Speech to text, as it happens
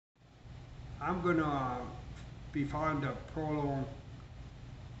I'm gonna be following the Prolon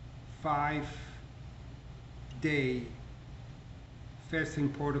 5-day fasting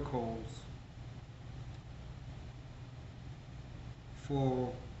protocols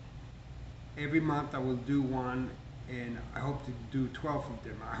for every month. I will do one, and I hope to do 12 of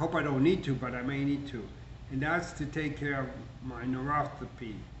them. I hope I don't need to, but I may need to. And that's to take care of my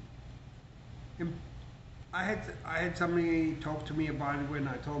neuropathy. And I had somebody talk to me about it when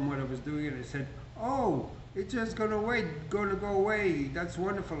I told them what I was doing, and they said, "Oh, it's just gonna go away. That's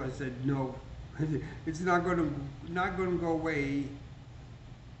wonderful." I said, "No, it's not gonna go away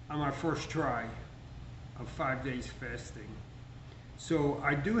on my first try of 5 days fasting." So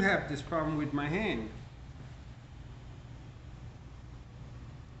I do have this problem with my hand.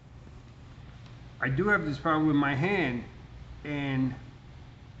 I do have this problem with my hand, and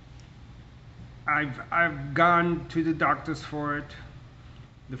I've gone to the doctors for it.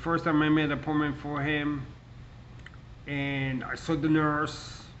 The first time I made an appointment for him, and I saw the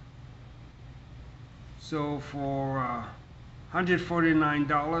nurse. So for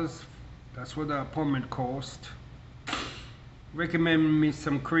 $149, that's what the appointment cost. Recommended me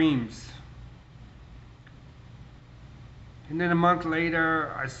some creams. And then a month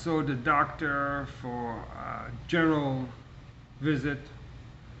later, I saw the doctor for a general visit,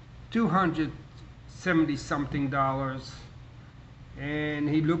 $270 something, and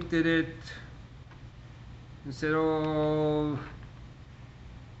he looked at it and said, "Oh,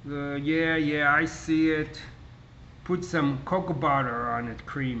 yeah, I see it. Put some cocoa butter on it,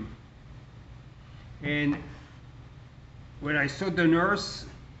 cream." And when I saw the nurse,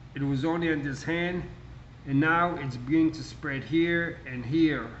 it was only on this hand, and now it's beginning to spread here and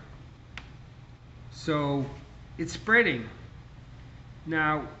here. So it's spreading.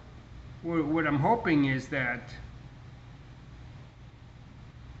 Now, what I'm hoping is that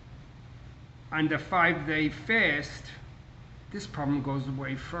on the 5-day fast, this problem goes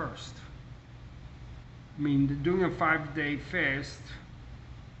away first. I mean, doing a 5-day fast,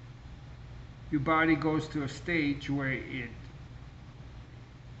 your body goes to a stage where it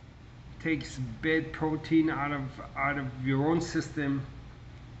takes bad protein out of your own system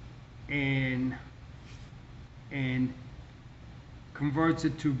and converts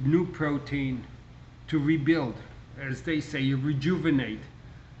it to new protein to rebuild, as they say, you rejuvenate.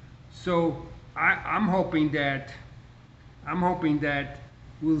 So I'm hoping that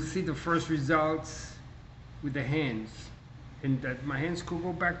we'll see the first results with the hands, and that my hands could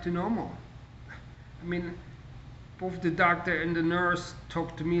go back to normal. I mean, both the doctor and the nurse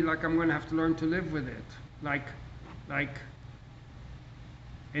talk to me like I'm going to have to learn to live with it.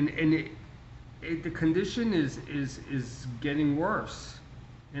 The condition is getting worse.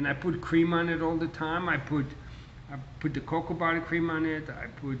 And I put cream on it all the time. I put the cocoa butter cream on it. I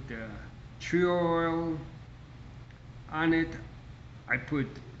put tree oil on it. I put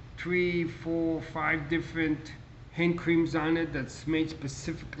 3, 4, 5 different hand creams on it that's made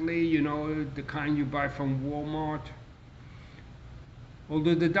specifically, you know, the kind you buy from Walmart.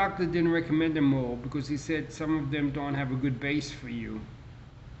 Although the doctor didn't recommend them all, because he said some of them don't have a good base for you.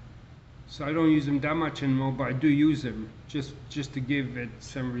 So I don't use them that much anymore, but I do use them just to give it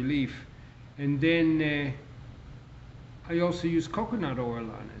some relief. And then I also use coconut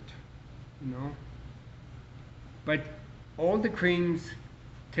oil on it, you know. But all the creams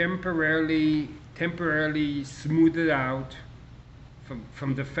temporarily smooth it out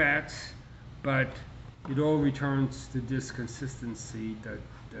from the fats, but it all returns to this consistency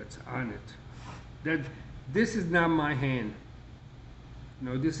that's on it. This is not my hand.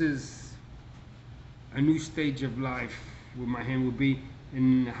 No, this is a new stage of life where my hand will be.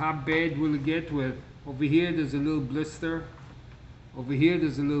 And how bad will it get? With over here there's a little blister. Over here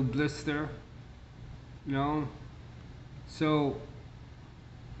there's a little blister. You know. So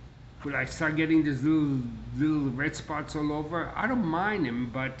will I start getting these little red spots all over? I don't mind them,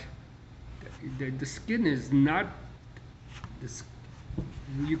 but the skin is not.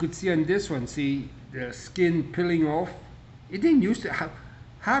 You could see on this one. See the skin peeling off. It didn't used to.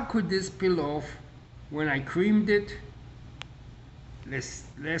 How could this peel off when I creamed it?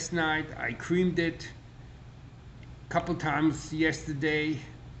 Last night I creamed it a couple times yesterday.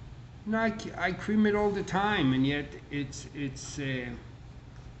 No, I cream it all the time, and yet it's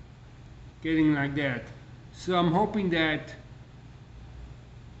getting like that. So I'm hoping that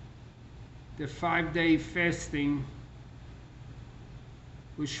the 5-day fasting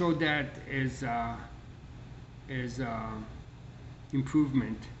will show that as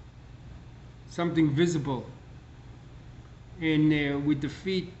improvement, something visible. And with the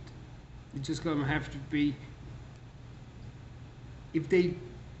feet, it's just gonna have to be, if they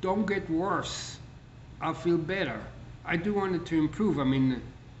don't get worse. I'll feel better. I do want it to improve. I mean,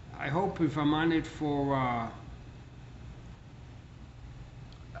 I hope if I'm on it for a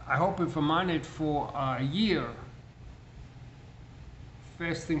year,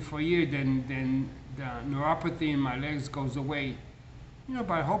 fasting for a year, then the neuropathy in my legs goes away. You know,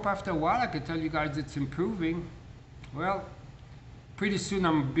 but I hope after a while I can tell you guys it's improving. Well, pretty soon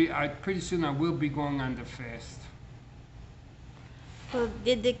I will be going on the fast. Well,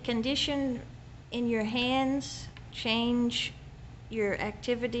 did the condition in your hands change your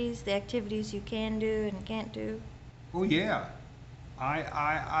activities, the activities you can do and can't do? Oh yeah.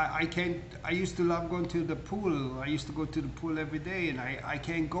 I can't. I used to love going to the pool. I used to go to the pool every day, and I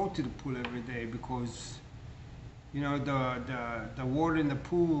can't go to the pool every day because, you know, the water in the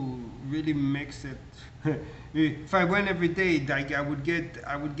pool really makes it. If I went every day, like I would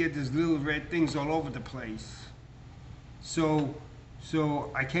get these little red things all over the place. So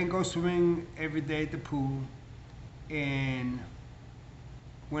I can't go swimming every day at the pool, and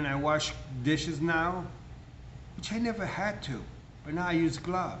when I wash dishes now, which I never had to, but now I use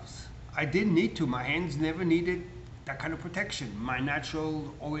gloves. I didn't need to. My hands never needed that kind of protection. My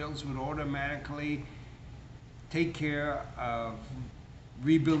natural oils would automatically take care of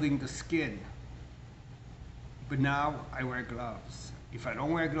rebuilding the skin. But now I wear gloves. If I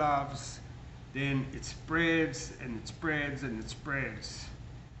don't wear gloves, then it spreads and it spreads and it spreads.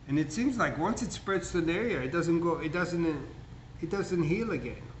 And it seems like once it spreads to an area, it doesn't heal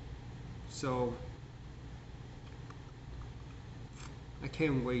again. So I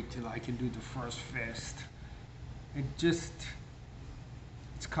can't wait till I can do the first fast. It's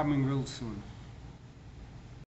coming real soon.